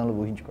ఎవరిని వేరే దానిలో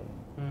ఊహించుకోవాలి.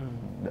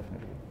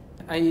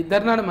 డెఫినెట్లీ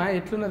ఇద్దరు నడమ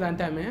ఎట్లున్నది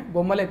అంటే ఆమె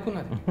బొమ్మలు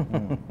ఎక్కున్నది.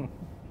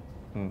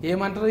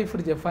 ఏమంటారు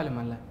ఇప్పుడు చెప్పాలి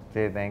మళ్ళీ.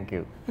 Say thank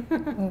you.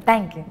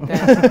 Thank you.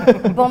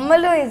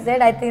 Bommalo is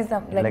said, I think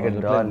some Like a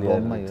doll,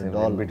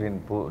 doll between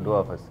two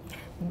of us.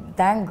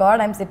 Thank God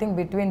I'm sitting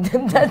between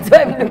them. That's why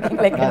I'm looking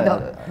like a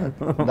doll.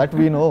 That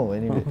we know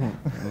anyway.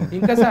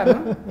 ఇంకా sir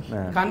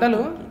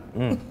కండలు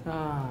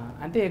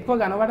అంటే ఎక్కువ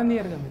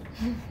కనబడనియరుగా మీరు.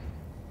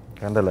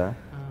 కండలా?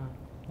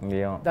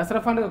 ఏమో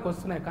దసరా పండుగకు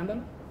వస్తున్నాయి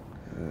కండలు.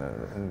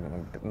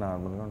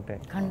 నార్మల్గా ఉంటాయి.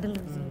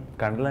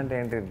 Kandalu అంటే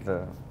ఏంటి?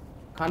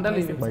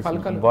 కండలు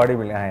పలకలు బాడీ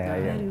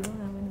బిల్డింగ్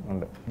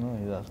ఉండవు.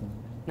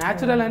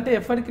 న్యాచురల్ అంటే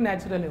ఎప్పటికీ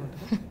న్యాచురల్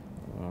ఉంటుంది.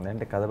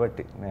 అంటే కథ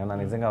బట్టి ఏమన్నా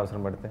నిజంగా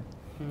అవసరం పడితే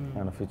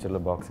ఏమన్నా ఫ్యూచర్లో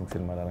బాక్సింగ్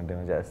సినిమాలు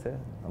అలాంటివి చేస్తే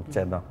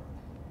చేద్దాం.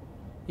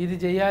 ఇది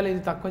చేయాలి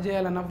ఇది తక్కువ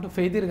చేయాలి అన్నప్పుడు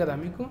ఫెయిర్ కదా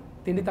మీకు.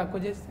 తిండి తక్కువ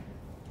చేస్తే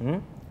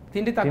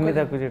తిండి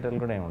తక్కువ చేయటాలు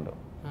కూడా ఏమి ఉండవు.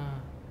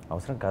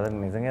 అవసరం కథ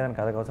నిజంగా ఏదైనా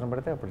కథకు అవసరం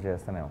పడితే అప్పుడు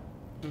చేస్తానేమో.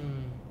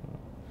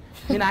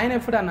 నేను ఆయన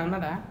ఎప్పుడు అని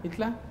అన్నాడా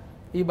ఇట్లా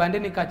ఈ బండి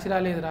నీకు ఖర్చు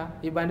రాలేదురా,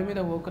 ఈ బండి మీద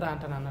ఓకురా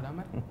అంటాను అన్నాడా?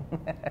 మరి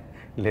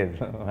లేదు,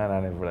 మా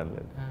నాన్న ఎప్పుడు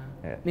అనలేదు.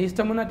 నీ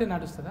ఇష్టం ఉన్నట్టే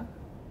నడుస్తుందా?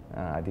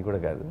 అది కూడా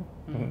కాదు,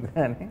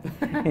 కానీ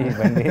ఈ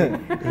బండి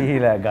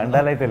ఇలా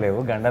గండాలు అయితే లేవు,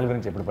 గండాల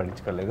గురించి ఎప్పుడు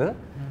పట్టించుకోలేదు.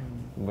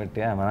 బట్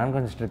మా నాన్న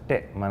కొంచెం స్ట్రిక్టే.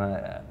 మన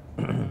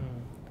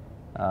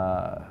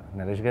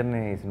నరేష్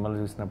గారిని సినిమాలో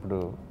చూసినప్పుడు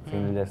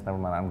సీన్లు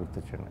చేసినప్పుడు మా నాన్న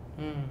గుర్తొచ్చాడు.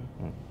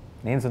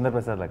 నేను సుందర్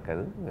ప్రసాద్ లాగా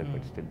కాదు.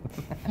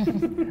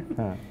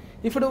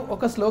 ఇప్పుడు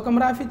ఒక శ్లోకం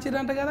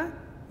రాసిచ్చిరంట కదా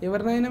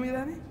ఎవరినైనా మీద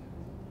అని?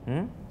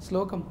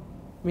 శ్లోకం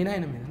మీ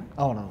నాయన మీద?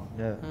 అవునవును.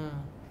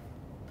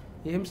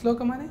 ఏం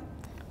శ్లోకం అది?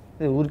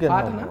 ఊరికే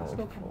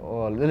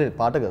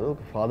పాట కాదు,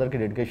 ఒక ఫాదర్కి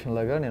డెడికేషన్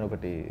లాగా నేను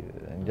ఒకటి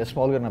జస్ట్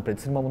మామూలుగా నా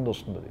ప్రతి సినిమా ముందు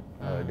వస్తుంది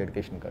అది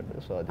డెడికేషన్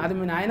కార్డు. సో అది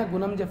మీ నాయన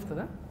గుణం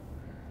చెప్తుందా?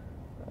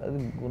 అది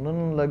గుణం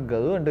లాగా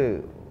కాదు, అంటే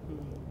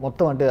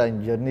మొత్తం అంటే ఆయన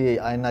జర్నీ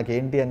ఆయన నాకు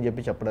ఏంటి అని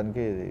చెప్పి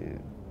చెప్పడానికి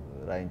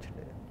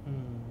రాయించండి.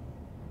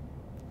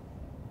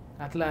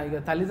 అట్లా ఇక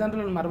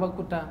తల్లిదండ్రులను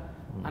మరవకుట్ట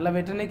అలా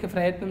పెట్టడానికి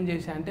ప్రయత్నం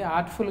చేసి అంటే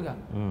ఆర్ట్ఫుల్గా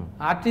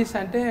ఆర్టిస్ట్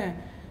అంటే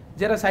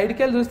జర సైడ్కి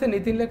వెళ్ళి చూస్తే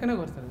నితిన్ లెక్కనే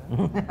కొడతారు.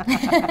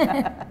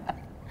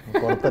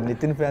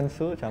 నితిన్ ఫ్యాన్స్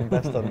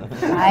చంపేస్తారు.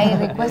 I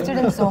requested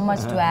him so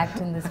much to act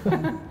in this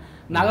film.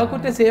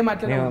 నవ్వకుంటే same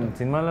అట్లా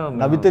సినిమాలో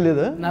నవ్వితే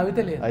లేదా?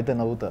 నవ్వితే లేదు. అయితే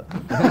నవ్వుతా.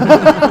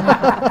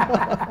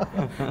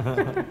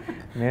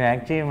 నేను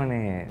యాక్ట్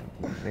చేయమని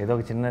ఏదో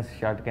ఒక చిన్న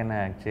షార్ట్కైనా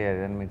యాక్ట్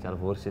చేయాలి అని మీరు చాలా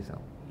ఫోర్స్ చేసాం.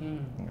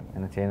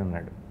 ఆయన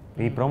చేయనున్నాడు.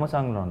 ఈ ప్రోమో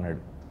సాంగ్లో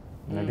ఉన్నాడు,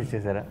 నోటీస్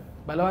చేశారా?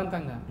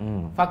 బలవంతంగా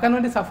పక్క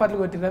నుండి సఫర్లు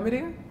కొట్టిరా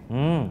మీరు?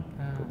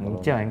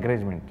 ఇచ్చాం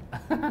ఎంకరేజ్మెంట్.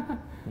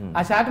 ఆ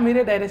షాట్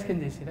మీరే డైరెక్షన్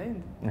చేసిరా?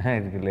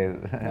 ఇది లేదు,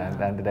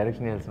 దాంట్లో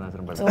డైరెక్షన్ చేయాల్సిన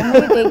అవసరం పడదు. So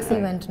many takes he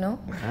went, no?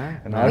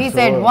 We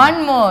said one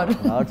more.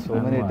 Not so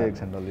many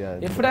takes and all.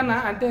 Yeah. ఎప్పుడన్నా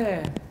అంటే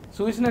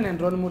చూసిన నేను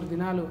 2-3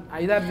 దినాలు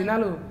 5-6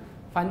 దినాలు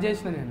పని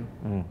చేసిన నేను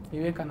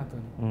వివేకాన్నతో.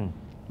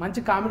 మంచి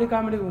కామెడీ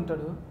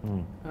ఉంటాడు,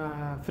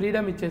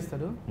 ఫ్రీడమ్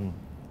ఇచ్చేస్తాడు.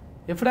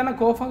 ఎప్పుడైనా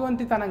కోపంగా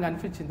ఉంటే తనకు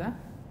అనిపించిందా?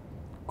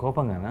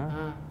 కోపంగానా?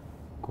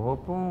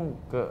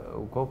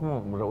 కోపం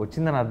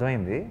వచ్చిందని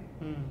అర్థమైంది,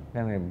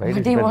 కానీ బయట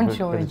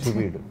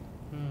చూపిడు.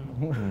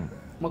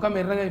 ముఖం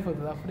ఎర్రగా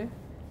అయిపోతుంది అప్పుడే?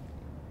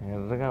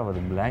 ఎర్రగా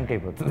అవ్వదు, బ్లాంక్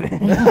అయిపోతుంది.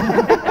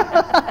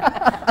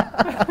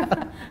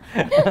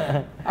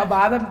 ఆ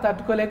బాధను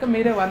తట్టుకోలేక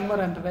మీరే 1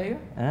 more అంటారా?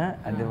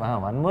 అంటే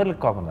 1 more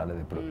కోపం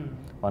రాలేదు ఇప్పుడు.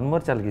 1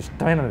 more చాలా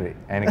ఇష్టమైనది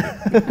ఆయనకి,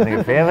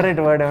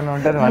 ఫేవరెట్ వర్డ్ ఏమైనా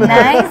ఉంటుంది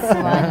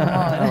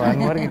 1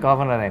 moreకి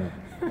కోపం రాదు ఆయనకి.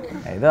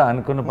 ఏదో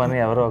అనుకున్న పని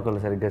ఎవరో ఒకరు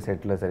సరిగ్గా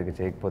సెట్లో సరిగ్గా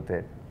చేయకపోతే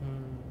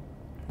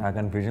ఆ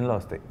కన్ఫ్యూజన్లో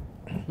వస్తాయి.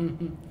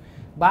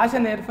 భాష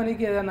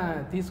నేర్పడానికి ఏదైనా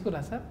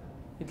తీసుకురా సార్?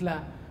 ఇట్లా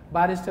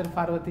బారిస్టర్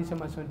పార్వతీశం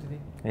అటువంటిది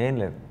ఏం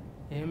లేదు,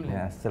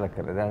 అస్సలు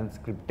అక్కర్లేదు. దాని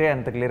స్క్రిప్టే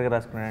అంత క్లియర్గా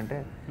రాసుకున్నాడంటే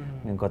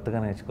నేను కొత్తగా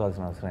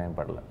నేర్చుకోవాల్సిన అవసరం ఏం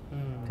పడలే,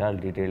 చాలా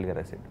డీటెయిల్డ్గా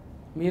రాసాడు.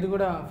 మీరు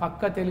కూడా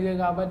పక్కా తెలుగే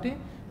కాబట్టి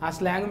ఆ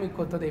స్లాంగ్ మీకు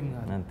కొత్తది ఏం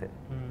కాదు అంతే.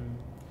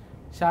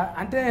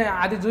 అంటే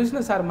అది చూసిన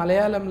సార్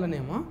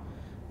మలయాళంలోనేమో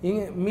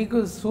మీకు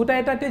సూట్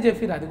అయ్యేటట్టే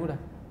చెప్పిరు, అది కూడా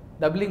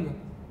doubling.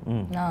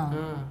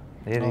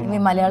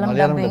 Malayalam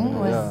dubbing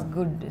was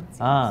good.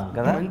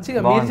 మంచిగా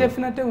మీరు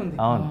చెప్పినట్టే ఉంది.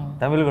 అవును,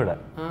 తమిళ్ కూడా.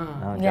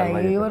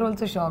 You were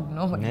also shocked,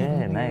 no?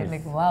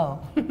 Like wow.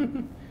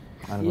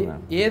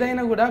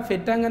 ఏదైనా కూడా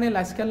పెట్టంగానే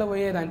లస్కల్లో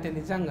పోయేది అంటే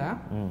నిజంగా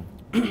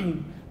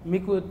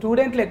మీకు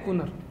స్టూడెంట్లు ఎక్కువ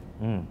ఉన్నారు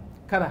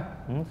కదా,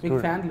 మీకు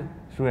ఫ్యాన్లు.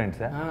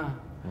 స్టూడెంట్స్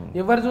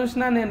ఎవరు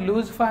చూసినా నేను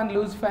లూజ్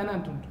ఫ్యాన్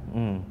అంటుంటారు.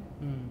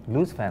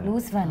 లూజ్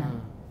ఫ్యాన్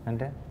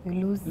అంటే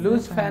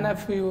లూజ్ ఫ్యాన్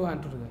ఆఫ్ యూ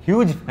అంటారు.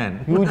 Huge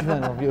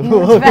fan of you.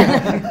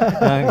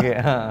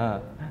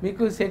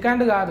 మీకు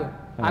సెకండ్ కాదు,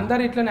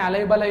 అందరు ఇట్లనే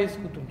అలైబలా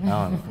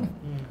తీసుకుంటున్నారు.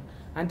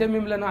 అంటే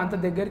మిమ్మల్ని అంత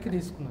దగ్గరికి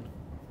తీసుకున్నారు.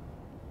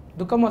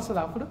 దుఃఖం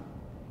వస్తుంది అప్పుడు?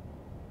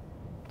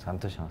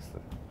 సంతోషం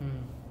వస్తుంది,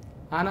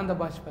 ఆనంద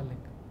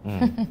బాష్పాలకి.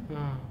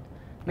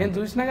 నేను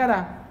చూసినా కదా,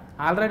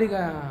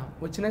 ఆల్రెడీగా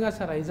వచ్చినా కదా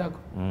సార్ వైజాగ్.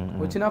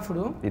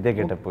 వచ్చినప్పుడు ఇదే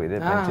గెటప్, ఇదే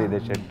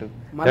షర్ట్,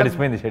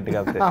 తడిసిపోయింది షర్ట్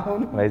కాకపోతే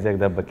వైజాగ్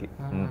దెబ్బకి.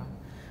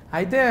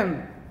 అయితే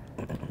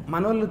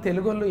మనోళ్ళు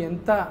తెలుగు వాళ్ళు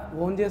ఎంత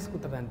ఓన్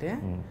చేసుకుంటారంటే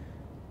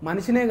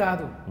మనిషినే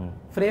కాదు,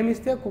 ఫ్రేమ్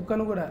ఇస్తే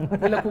కుక్కను కూడా,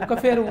 వీళ్ళ కుక్క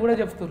పేరు కూడా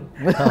చెప్తారు.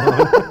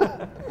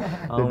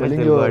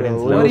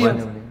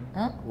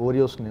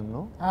 Oreos name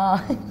no.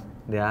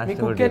 మీ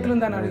కుక్క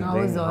ఎట్లుందని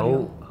అడిగారు.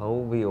 How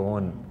we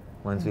own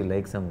once we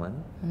like someone,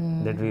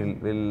 that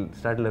we'll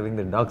start loving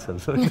the dogs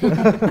also.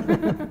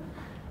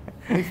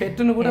 మీ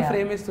పెట్టును కూడా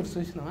ఫ్రేమ్ ఇస్తారు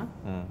చూసినావా?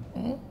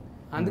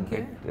 అందుకే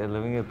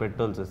loving a pet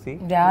also, see.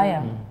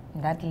 Yeah.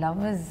 That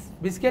love is.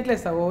 బిస్కెట్లు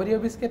వేస్తావు? Oreo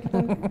biscuit.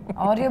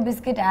 Oreo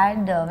biscuit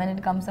ad when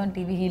it comes on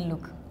TV, he'll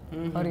look.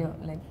 Oreo,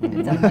 like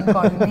someone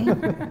called me.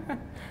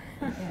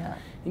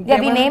 Yeah,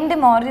 we named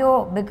him Oreo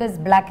because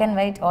black and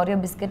white. Oreo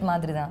biscuit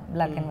madrida,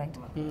 black and white.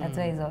 That's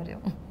why he's Oreo.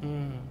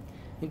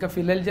 ఇంకా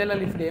పిల్లల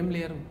జల్లలు ఇప్పుడు ఏం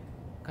లేరు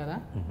కదా?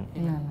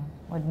 No.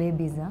 What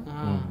babies, huh?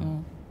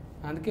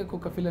 అందుకే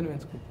కుక్క పిల్లని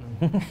పెంచుకుంటున్నాను.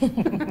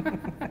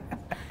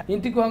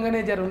 ఇంటికి పోగానే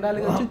జర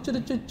ఉండాలి,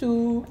 చుచ్చు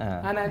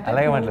అని అంటే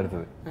అలాగే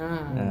మాట్లాడుతుంది,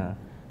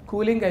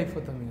 కూలింగ్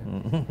అయిపోతుంది.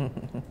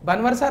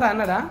 బన్వర్ సార్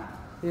అన్నాడా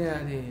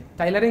అది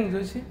టైలరింగ్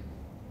చూసి?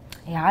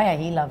 Yeah,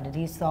 he loved it.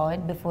 He saw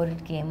it before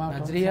it came out.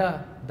 Nazriya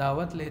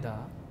దావత్ లేదా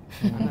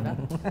అన్నాడా?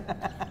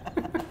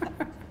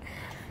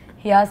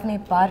 He asked me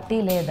party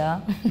లేదా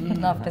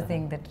after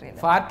seeing the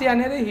trailer. Party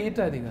అనేది హీట్,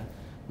 అదిగా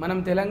మనం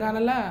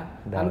తెలంగాణలో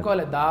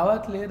అనుకోవాలి.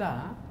 దావత్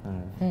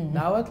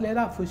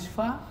లేదా పుష్ప.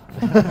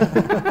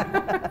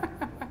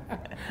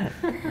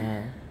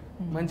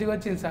 మంచిగా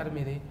వచ్చింది సార్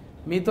మీది.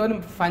 మీతో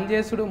ఫన్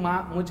చేసుడు, మా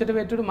ముచ్చట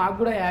పెట్టుడు మాకు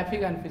కూడా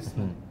హ్యాపీగా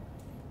అనిపిస్తుంది.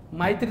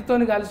 మైత్రితో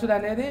కలుసుడు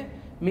అనేది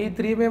మీ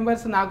 3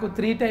 members, నాకు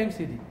 3 times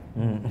ఇది.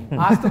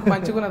 ఆస్తు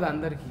మంచిగా ఉన్నది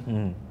అందరికి.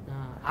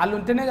 వాళ్ళు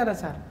ఉంటేనే కదా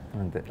సార్.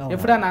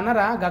 ఎప్పుడన్నా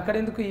అన్నారా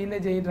గక్కడెందుకు ఈయనే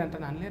చేయండి అంటే?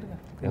 అనలేరుగా.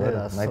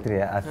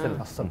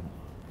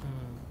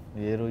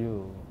 ఏ రోజు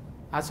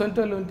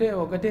అసొంటోళ్ళు ఉంటే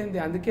ఒకటేంది,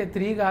 అందుకే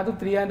 3 కాదు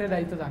 300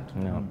 అవుతుంది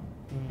అంటున్నాను.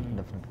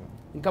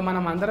 ఇంకా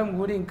మనం అందరం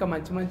కూడి ఇంకా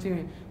మంచి మంచి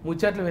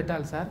ముచ్చట్లు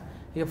పెట్టాలి సార్.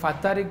 ఇక 10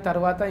 తారీఖు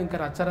తర్వాత ఇంకా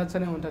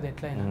రచ్చరచ్చనే ఉంటుంది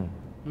ఎట్లయినా.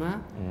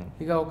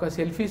 ఇక ఒక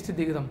సెల్ఫీస్ట్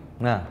దిగుదాం.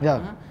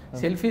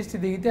 సెల్ఫీస్ట్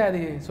దిగితే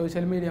అది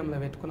సోషల్ మీడియాలో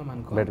పెట్టుకున్నాం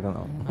అనుకో,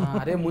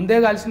 అరే ముందే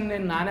కలిసి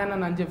నేను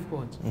నాన్న అని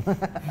చెప్పుకోవచ్చు.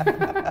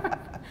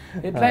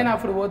 ఎట్లయినా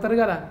అప్పుడు పోతారు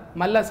కదా,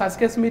 మళ్ళీ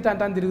సస్కెస్ మీట్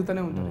అంటాను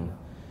తిరుగుతూనే ఉంటారు.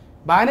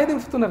 బాగానే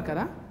దింపుతున్నారు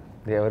కదా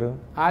ఎవరు,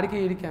 ఆడికి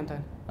ఈడికి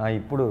అంటాను.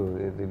 ఇప్పుడు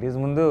రిలీజ్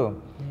ముందు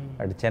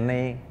అటు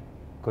చెన్నై,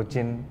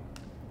 కొచ్చిన్,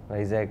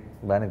 వైజాగ్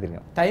బాగానే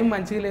తిరిగాం. టైం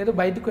మంచిగా లేదు,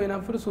 బయటకు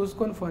పోయినప్పుడు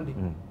చూసుకొని పోండి,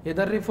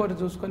 ఎదర్ రిపోర్ట్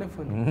చూసుకొని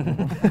పోండి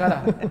కదా.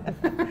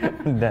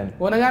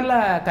 ఒనగాన్ల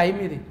టైం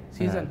ఇది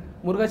సీజన్,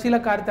 మురుగశీల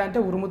కారితే అంటే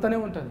ఉరుముతూనే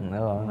ఉంటుంది.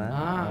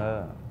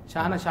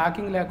 చాలా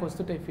షాకింగ్ లేక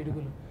వస్తుంటాయి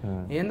పిడుగులు.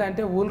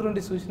 ఏంటంటే ఊళ్ళు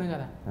నుండి చూసినా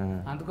కదా,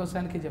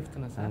 అందుకోసానికి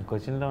చెప్తున్నా సార్.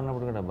 కొచ్చిన్లో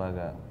ఉన్నప్పుడు కూడా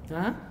బాగా,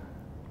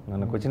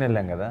 నన్ను కొచ్చిన్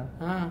వెళ్ళాం కదా,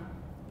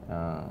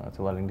 సో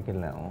వాళ్ళ ఇంటికి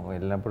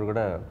వెళ్ళినప్పుడు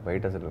కూడా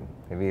బయట అసలు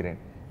heavy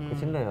rain.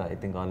 కొచ్చిన్లో I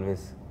think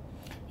always.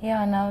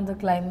 Yeah, now the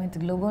climate,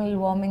 global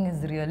warming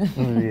is real.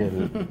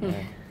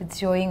 It's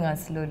showing us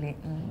slowly.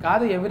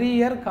 కాదు, every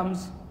year comes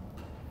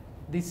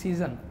this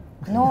season.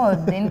 No,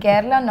 in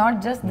Kerala not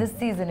just this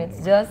season, it's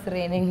just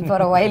raining for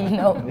a while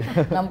now.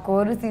 Nam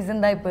koru season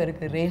da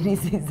iporku rainy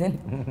season.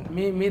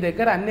 మీ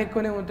దగ్గర అన్ని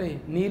ఎక్కువనే ఉంటాయి,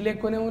 నీళ్ళు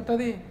ఎక్కువనే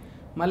ఉంటుంది,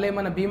 మళ్ళీ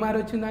ఏమైనా బీమారి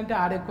వచ్చిందంటే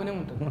ఆడ ఎక్కువనే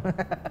ఉంటుంది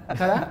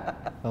కదా.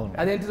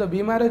 అదేంటిదో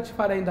బీమారి వచ్చి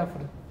పాడైంది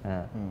అప్పుడు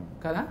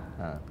కదా.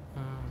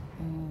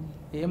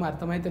 ఏం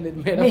అర్థమైతే లేదు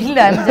మేడం.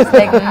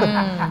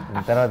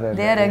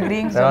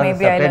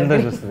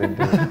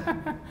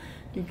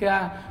 ఇంకా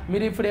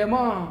మీరు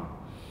ఇప్పుడేమో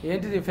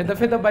ఏంటిది పెద్ద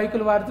పెద్ద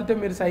బైకులు వాడుతుంటే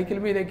మీరు సైకిల్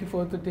మీద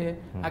ఎక్కిపోతుంటే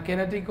ఆ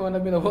కెనటీ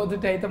కోన మీద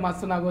పోతుంటే అయితే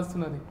మస్తు నాకు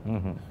వస్తున్నది.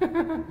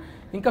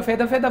 ఇంకా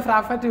పెద్ద పెద్ద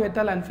ప్రాపర్టీ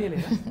పెట్టాలి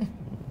అనిపించలేదు.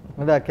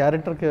 అంటే ఆ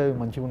క్యారెక్టర్కి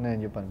మంచిగా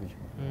ఉన్నాయని చెప్పి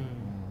అనిపించింది.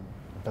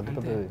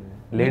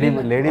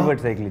 లేడీ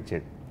బర్డ్ సైకిల్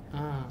ఇచ్చాడు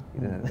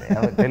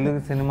తెలుగు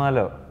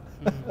సినిమాలో.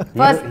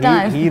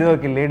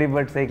 హీరోకి లేడీ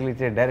బర్డ్ సైకిల్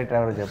ఇచ్చాడు, డైరెక్టర్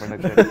ఎవరో చెప్పండి.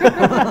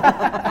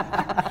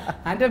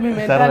 అంటే మీ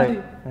మెంటాలిటీ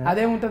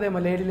అదే ఉంటదేమో,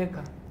 లేడీ లెక్క.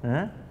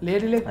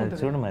 లేడీ లెక్క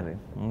చూడు మరి,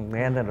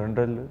 2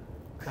 రోజులు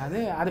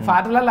అదే అది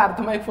పాటలలో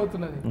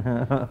అర్థమైపోతున్నది.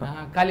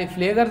 కానీ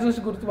ఫ్లేవర్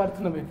చూసి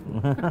గుర్తుపడుతున్నాం మీకు.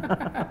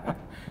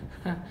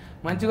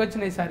 మంచిగా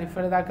వచ్చినాయి సార్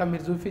ఇప్పటిదాకా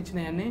మీరు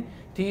చూపించినాయన్ని.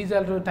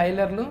 టీజర్లు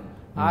టైలర్లు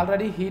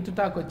ఆల్రెడీ హీట్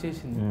టాక్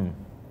వచ్చేసింది.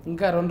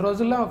 ఇంకా 2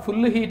 రోజుల్లో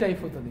ఫుల్ హీట్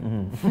అయిపోతుంది.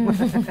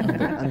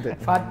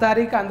 10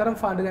 తారీఖు అందరం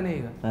పండుగనే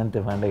ఇక. అంతే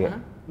పండుగ.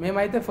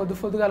 మేమైతే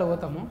పొద్దుగాల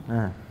పోతాము.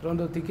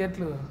 2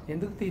 టికెట్లు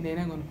ఎందుకు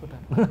నేనే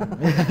కొనుక్కుంటాను.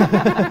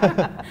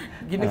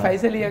 గిన్ని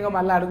పైసలు ఇయ్యంగా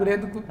మళ్ళీ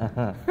అడుగునేందుకు.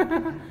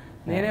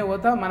 నేనే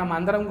పోతా. మనం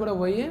అందరం కూడా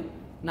పోయి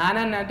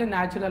నాన్న అంటే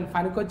న్యాచురల్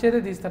పనికొచ్చేదే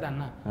తీస్తాడు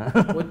అన్న,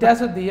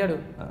 వ్యత్యాసం తీయడు.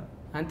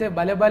 అంతే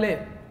భలే భలే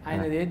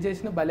ఆయన ఏది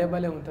చేసినా భలే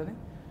భలే ఉంటుంది.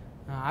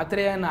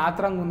 ఆత్రేయన్న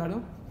ఆత్రంగా ఉన్నాడు.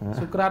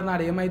 శుక్రవారం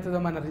నాడు ఏమవుతుందో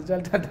మన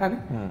రిజల్ట్ అంటే అని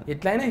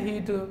ఎట్లయినా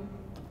హీటు.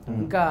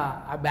 ఇంకా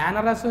ఆ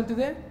బ్యానర్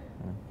అసంటిదే,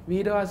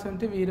 వీరో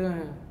అసంటి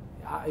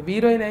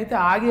హీరోయిన్ అయితే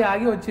ఆగి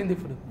ఆగి వచ్చింది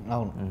ఇప్పుడు.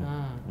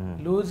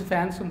 లూజ్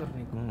ఫ్యాన్స్ ఉన్నారు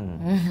నీకు.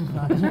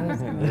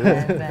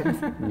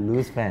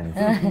 Loose fans.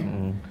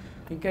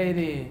 ఇంకా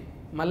ఇది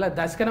మళ్ళీ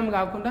దశకనం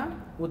కాకుండా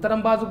ఉత్తరం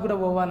బాజుకు కూడా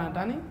పోవాలంట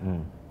అని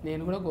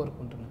నేను కూడా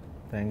కోరుకుంటున్నాను.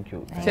 Thank you.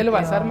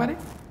 సెలవా సార్ మరి?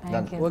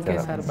 Okay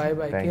sir, bye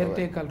bye. Care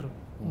taker.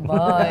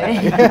 Bye.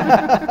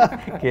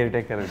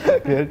 Caretaker.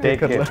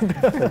 Take care.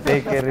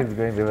 Take care is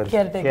going reverse.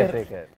 Caretaker.